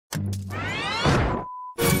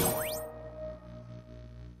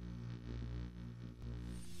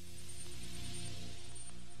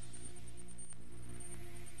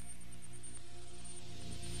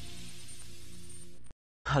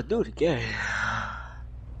I'll do it again.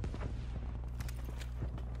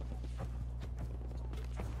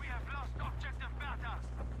 We have lost objective Bertha.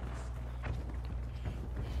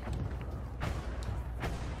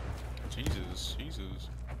 Jesus.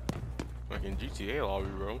 Fucking GTA lobby,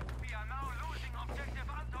 bro. We are now losing objective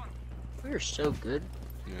Anton. We're so good.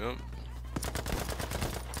 Yep.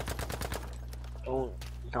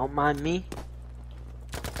 Don't mind me.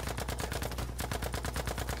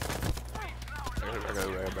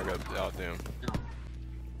 Back up. Oh, damn.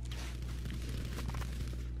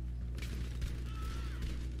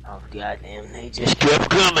 Oh goddamn! They just kept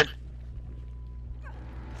coming.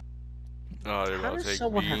 Oh, they're How about to does take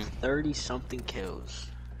someone B. have 30 something kills?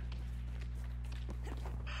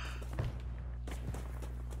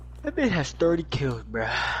 That man has 30 kills, bruh.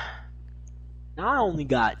 Now I only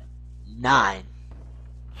got 9.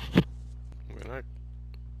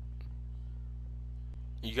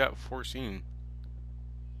 You got 14,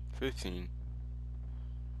 15,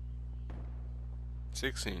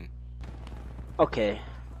 16. Okay.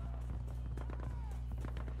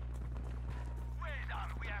 Well done.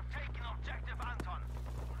 We have taken objective Anton.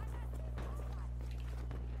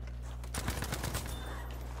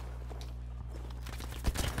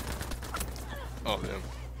 Oh, damn.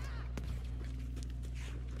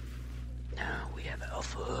 Now we have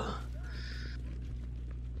Alpha.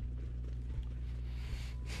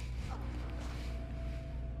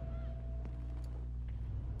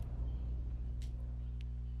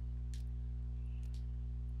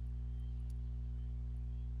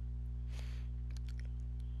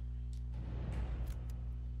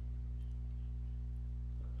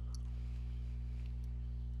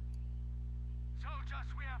 Soldiers,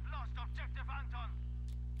 we have lost objective Anton.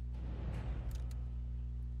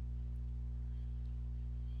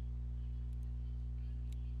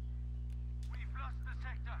 We've lost the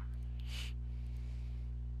sector.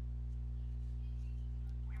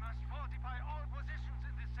 We must fortify all positions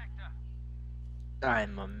in this sector.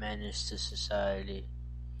 I'm a menace to society.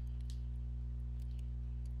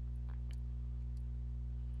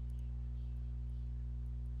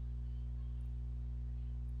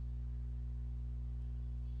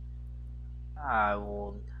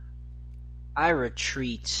 I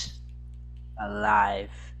retreat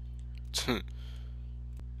alive.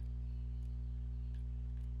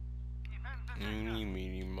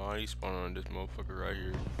 Meeny, mighty, spawn on this motherfucker right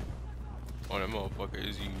here. Oh, that motherfucker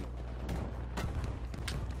is you.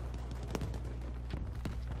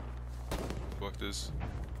 Fuck this.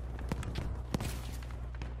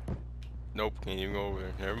 Nope, can't even go over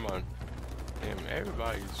there. Never mind. Damn,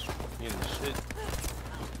 everybody's getting shit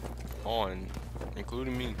on,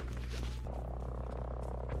 including me.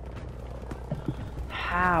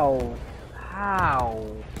 How?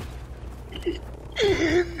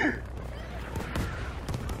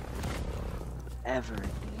 Ever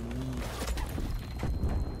need.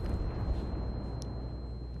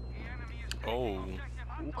 Oh,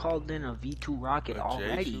 Who called in a V2 rocket a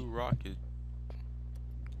already? J2 rocket.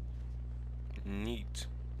 Neat.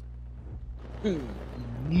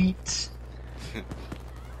 Neat.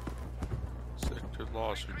 Sector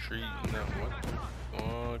lost, retreat. Now what the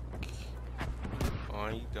fuck?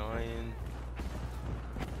 I ain't dying.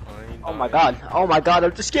 Oh my god,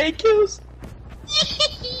 I'm just getting kills!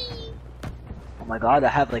 Oh my god, I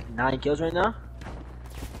have like 9 kills right now?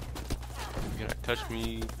 You cannot touch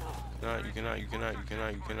me. You cannot.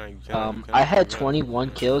 I had 21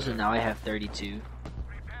 kills and now I have 32.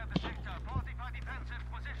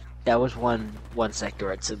 That was one sector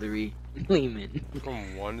artillery. Lehman.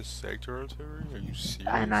 From one sector artillery? Are you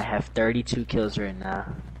serious? And I have 32 kills right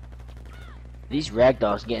now. These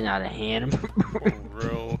ragdolls getting out of hand. For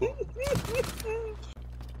real. You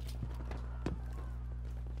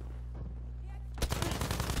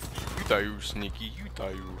thought you were sneaky. You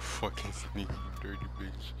thought you were fucking sneaky, you dirty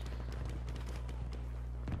bitch.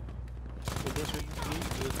 Well, that's what you did,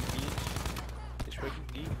 you ugly bitch. That's what you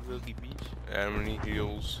did, you ugly bitch. How many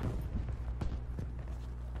heals?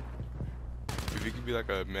 If you could be like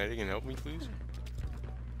a medic and help me, please?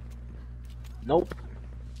 Nope.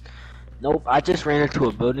 Nope, I just ran into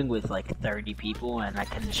a building with like 30 people and I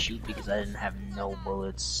couldn't shoot because I didn't have no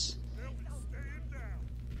bullets.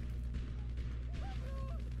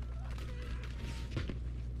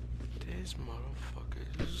 This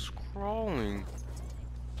motherfucker is crawling.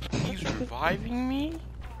 He's reviving me?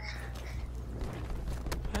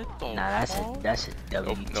 What the Nah, fuck? that's a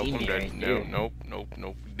Nope, nope, WT I'm me dead. right No, there. nope, nope,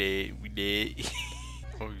 nope. We dead. We dead.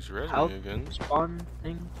 Oh, he's resing How me again. spawn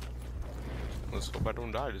thing? Let's hope I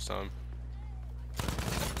don't die this time.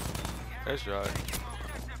 Headshot.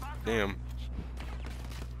 Damn.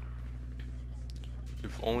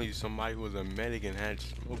 If only somebody was a medic and had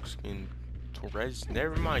smoke skin to res.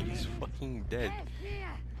 Never mind, he's fucking dead.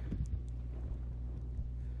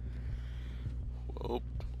 Well,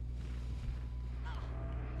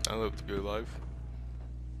 I lived a good life.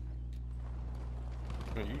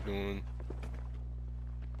 What are you doing?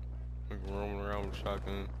 Like roaming around with a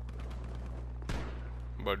shotgun.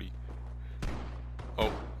 Buddy.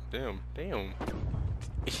 Oh, damn, damn.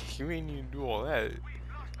 You ain't even do all that.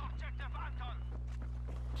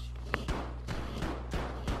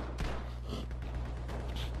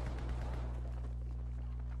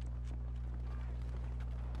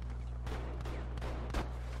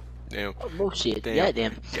 Damn. Oh, bullshit. Damn. Yeah,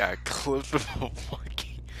 damn. Yeah, clipped of a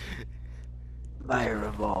fucking. By a There's a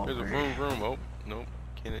revolver. room. Oh, nope.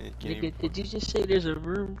 Can't Nigga, even. did you just say there's a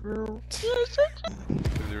room?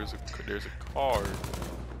 There's a car.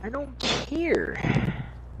 I don't care.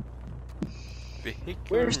 Vehicular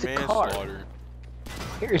Where's the car? manslaughter.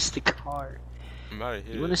 Where's the car? I'm about to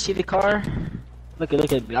hit You wanna it. see the car? Look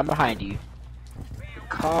at me. I'm behind you. The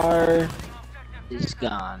car is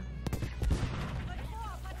gone.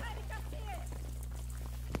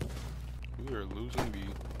 We are losing B.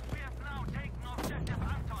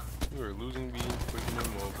 We are losing B quicker than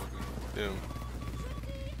motherfuckers. Damn.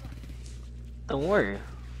 Don't worry.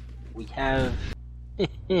 We have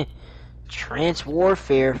trench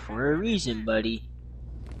warfare for a reason, buddy.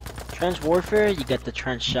 Trench warfare, you got the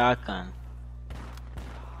trench shotgun.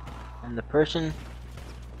 And the person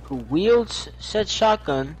who wields said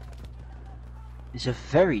shotgun is a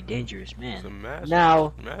very dangerous man. It's a master.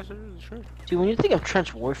 Now, Master of the trench. dude, when you think of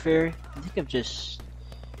trench warfare, you think of just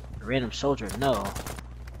a random soldier. No.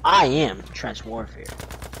 I am trench warfare.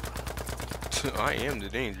 I am the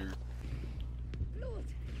danger. Blut!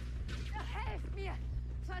 Helft mir!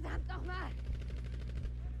 Verdammt nochmal!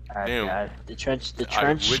 Damn. God. The trench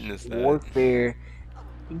witnessed that. warfare.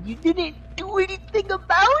 And you didn't do anything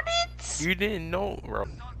about it? You didn't know, bro.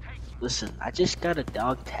 Listen, I just got a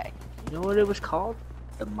dog tag. You know what it was called?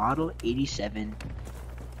 The Model 87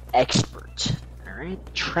 Expert. Alright?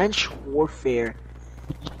 Trench warfare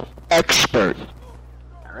expert.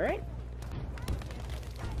 Alright?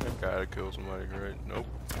 I gotta kill somebody, right? Nope.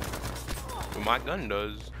 But my gun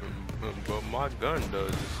does. But my gun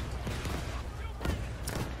does.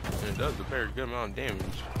 And it does a very good amount of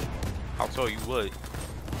damage. I'll tell you what.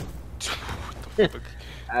 What the fuck?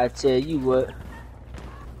 I tell you what.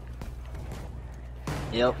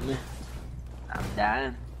 Help me. I'm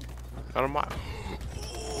dying. Out of my.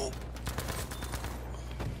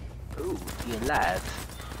 Ooh, you alive.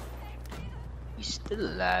 You still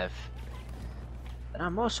alive. But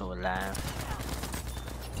I'm also alive.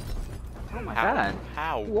 Oh my god.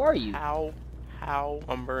 How? Who are you? How?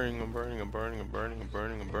 I'm burning.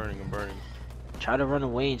 Try to run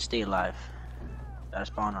away and stay alive. Better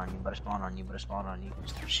spawn on you.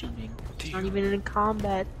 Start shooting. It's not even in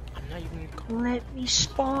combat. I'm not even. Let me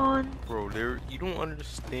spawn. Bro, you don't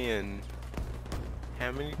understand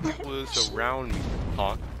how many people is around me.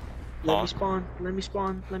 Huh? Let me spawn.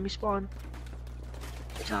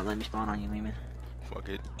 It's not letting me spawn on you, Lehman. Fuck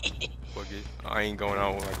it. I ain't going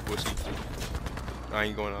out like a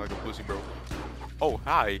pussy. Bro. Oh,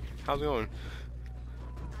 hi. How's it going?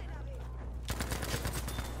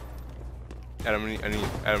 Adam,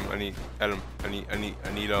 I need,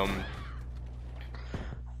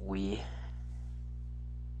 We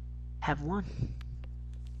have won.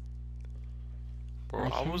 bro,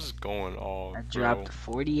 I was going off, I bro. dropped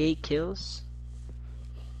 48 kills.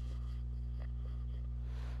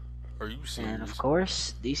 Are you serious? And of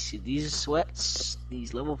course, these sweats,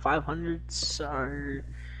 these level 500s are.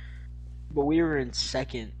 But we were in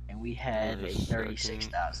second, and we had a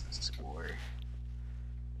 36,000 score.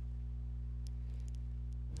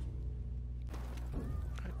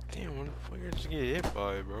 God damn, what the fuck did I just get hit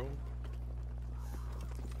by, bro?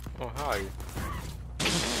 Oh, hi.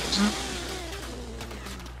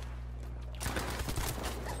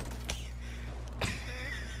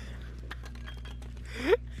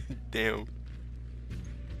 Damn.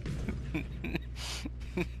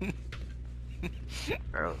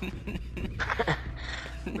 Bro.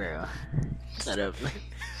 Bro. Shut up.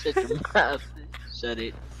 Shut your mouth. Shut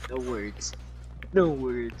it. No words. No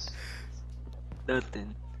words.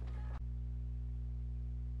 Nothing.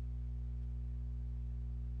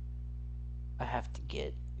 I have to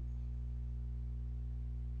get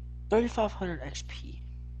 3,500 XP.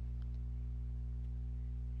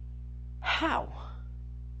 How?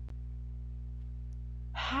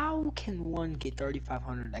 How can one get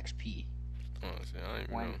 3,500 XP Honestly, I don't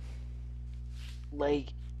even when, know. like,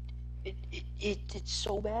 it's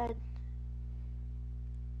so bad?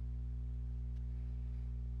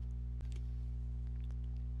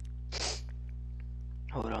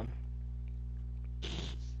 Hold on.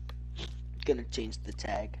 Gonna change the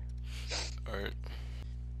tag. Alright.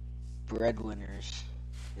 Breadwinners.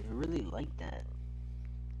 I really like that.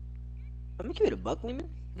 Let me give it a buck, Lehman.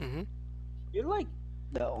 Mm-hmm. You're like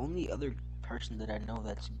the only other person that I know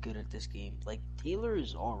that's good at this game. Like, Taylor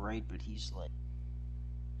is alright, but he's like,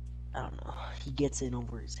 I don't know. He gets in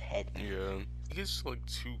over his head. Yeah. He gets like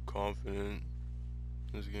too confident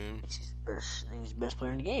in this game. He's the best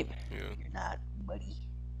player in the game. Yeah. You're not, buddy.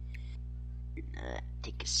 You're not.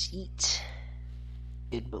 Take a seat.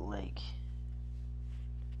 But like,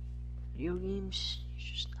 video games,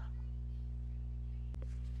 you're just not.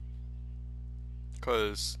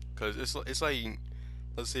 Cause it's like,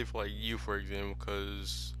 let's say for like you, for example,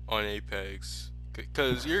 cause on Apex,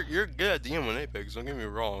 cause you're good at the game on Apex, don't get me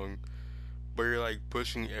wrong, but you're like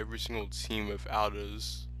pushing every single team without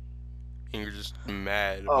us, and you're just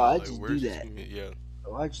mad Oh, about I like just where's do this that. team? Yeah.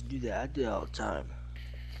 Oh, I just do that. I do that all the time.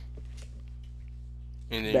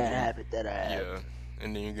 And then Bad habit that I have. yeah,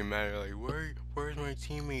 and then you get mad like where's my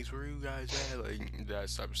teammates? Where are you guys at? Like that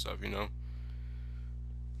type of stuff, you know.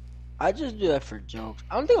 I just do that for jokes.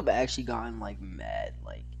 I don't think I've actually gotten like mad.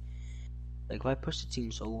 Like if I pushed the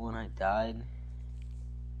team solo and I died.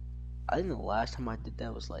 I think the last time I did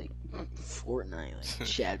that was like Fortnite, like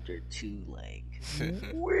chapter 2, like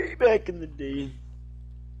way back in the day.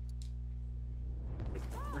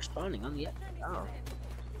 Responding on the app. Oh.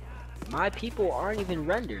 My people aren't even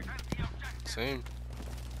rendered. Same.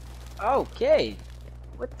 Okay.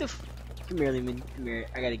 What the come here, Lehman. Come here.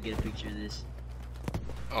 I gotta get a picture of this.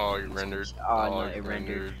 Oh, you rendered. Oh, no, it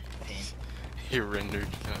rendered. You rendered.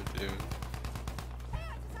 God damn.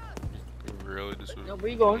 Really, this was. No,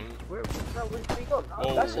 where you going? Where you going? Oh,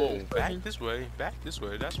 Whoa, that's whoa, it. back this way. Back this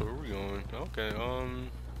way. That's where we're going. Okay. Oh,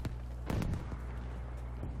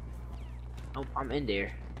 I'm in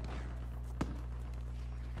there.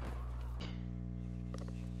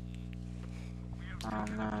 Oh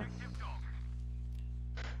no.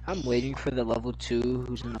 I'm waiting for the level 2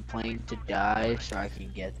 who's in the plane to die so I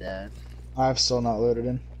can get that. I've still not loaded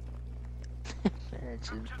in.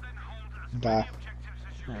 Die.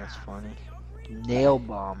 That's funny. Nail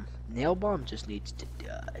bomb. Nail bomb just needs to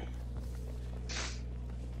die.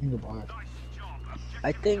 Goodbye.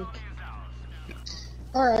 I think.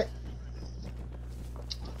 Alright.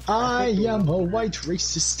 I am a white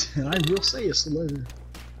racist, and I will say a slur.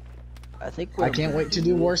 I think. I can't wait to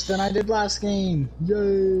do worse than I did last game.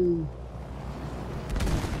 Yay!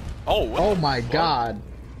 Oh my god.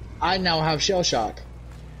 I now have shell shock.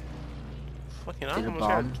 Fucking,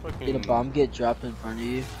 Did a bomb get dropped in front of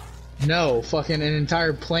you? No, fucking an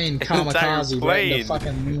entire plane kamikaze right in the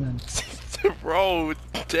fucking moon. Bro,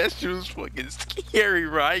 that shit was fucking scary,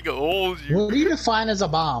 bro. I can hold you. What do you define as a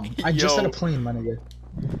bomb? I just said a plane, my nigga.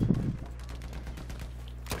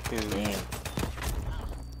 Damn.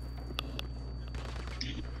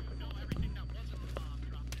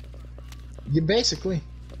 You basically.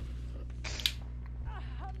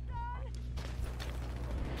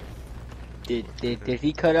 Did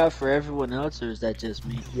he cut out for everyone else, or is that just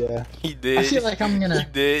me? Yeah. He did. I feel like I'm gonna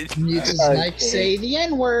He did. mute his mic, say the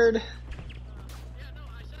N-word.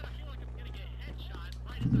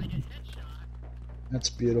 That's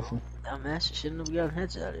beautiful. Dumbass, you shouldn't have gotten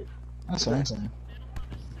heads at it. That's what I'm saying.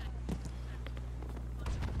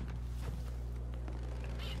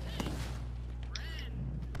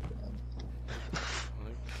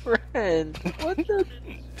 Friend, what the?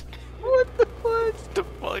 What the fuck? What the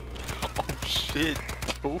fuck? Oh shit.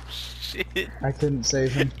 Oh shit. I couldn't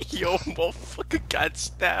save him. Yo, motherfucker got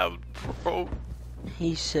stabbed, bro.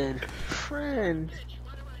 He said, friend.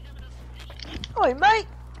 Oi, mate.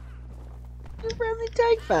 You're friendly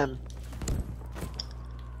tank fam.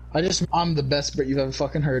 I'm the best Brit you've ever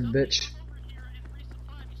fucking heard, bitch.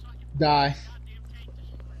 Die.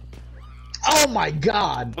 Oh my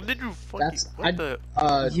god! What did you fucking?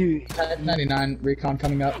 You 99 recon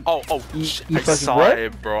coming up. Oh, You I fucking saw what?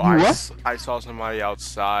 it, bro. You what? I saw somebody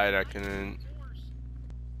outside. I couldn't.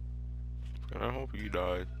 And I hope you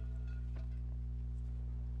died.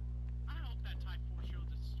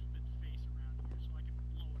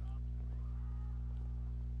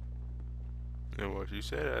 And what you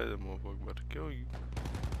said, that motherfucker about to kill you.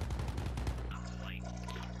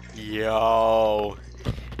 Yo.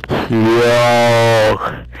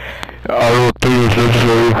 I don't think it's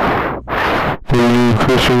necessary for you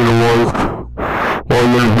fishing in the water. While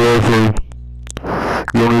you're in the bathroom.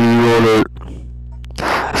 You don't need to do all that.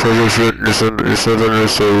 So this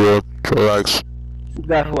area. Relax. You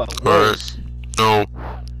got what? Alright. Was. No.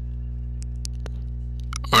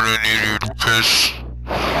 I don't need you to piss.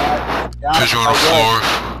 Piss on the floor.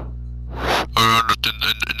 Around it in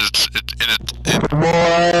it.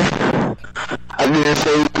 Boy. I didn't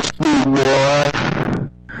say you could speak, boy.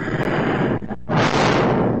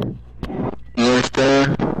 You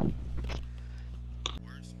understand?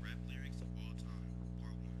 Worst rap lyrics of all time.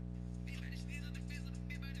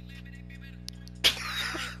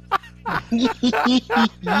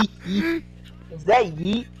 Is that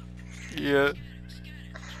yeet? Yeah.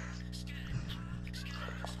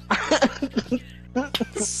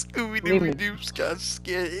 Scooby Doo got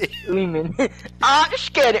scared. Lehman.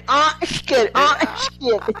 Scared. Scared. Scared.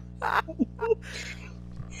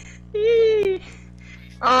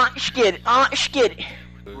 Scared. Scared.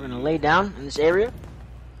 We're gonna lay down in this area.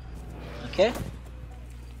 Okay.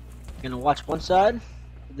 We're gonna watch one side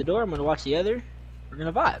of the door. I'm gonna watch the other. We're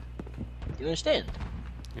gonna vibe. You understand?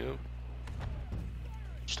 Yep.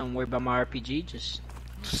 Just don't worry about my RPG. Just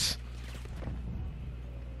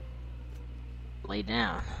lay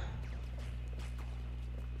down.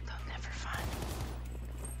 They'll never find you.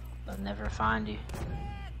 They'll never find you.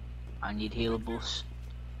 I need healables.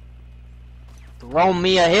 Throw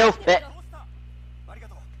me a heal pet.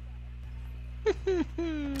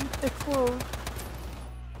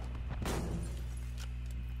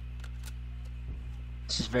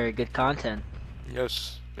 This is very good content.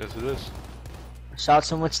 Yes. Yes, it is. Shot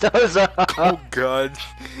someone's toes off. Oh God.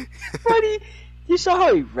 Buddy, you saw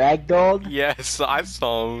how he ragdolled? Yes, I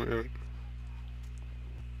saw him.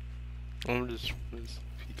 I'm just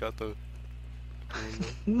he got the.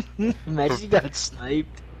 Imagine he got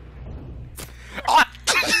sniped. Ah!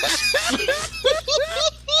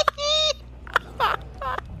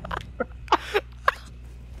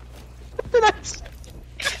 What did I say?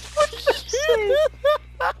 What did I say?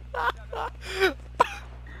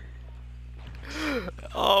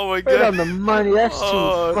 Oh my Right God. on the money, that's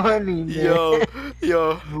too funny, man.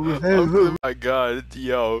 Yo. Oh my God,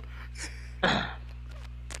 yo.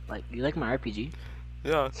 Like, you like my RPG?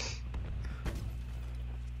 Yeah.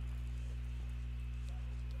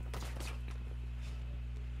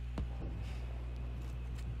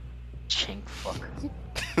 Chink fuck.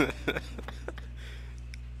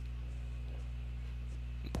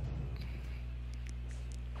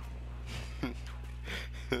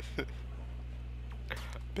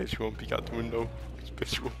 Bet you won't peek out the window.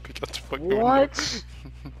 Bet you won't peek out the fucking window. What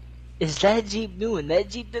is that Jeep doing? That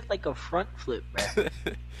Jeep did like a front flip, bro.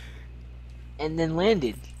 And then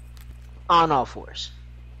landed on all fours.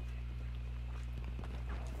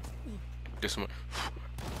 This one.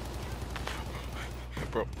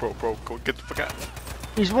 Bro, go get the fuck out.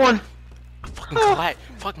 He's one. Fucking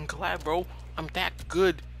collab, bro. I'm that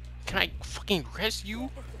good. Can I fucking rest you?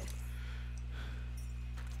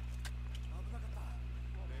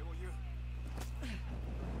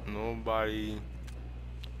 Nobody.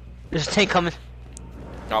 There's a tank coming.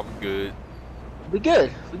 I'm good. We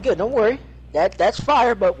good. We good. Don't worry. That's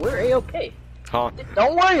fire, but we're a-okay. Huh?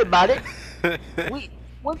 Don't worry about it.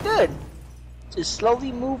 We're good. Just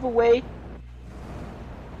slowly move away.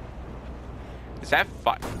 Is that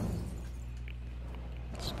fire?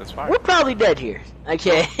 That's fire. We're probably dead here.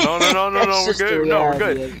 Okay. No, That's we're just the good. No, we're reality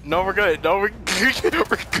good. of it. No, we're good. No, we're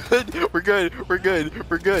good.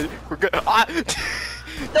 We're good. Ah!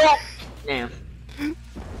 No. Damn.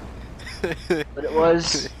 But it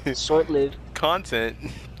was short-lived. Content.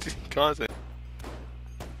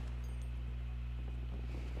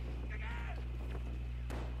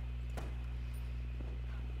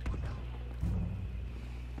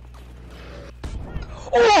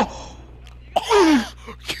 Oh!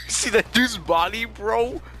 You see that dude's body,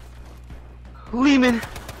 bro? Lehman,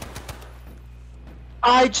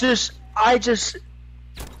 I just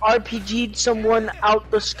RPG'd someone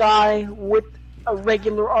out the sky with a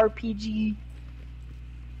regular RPG.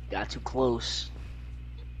 Got too close.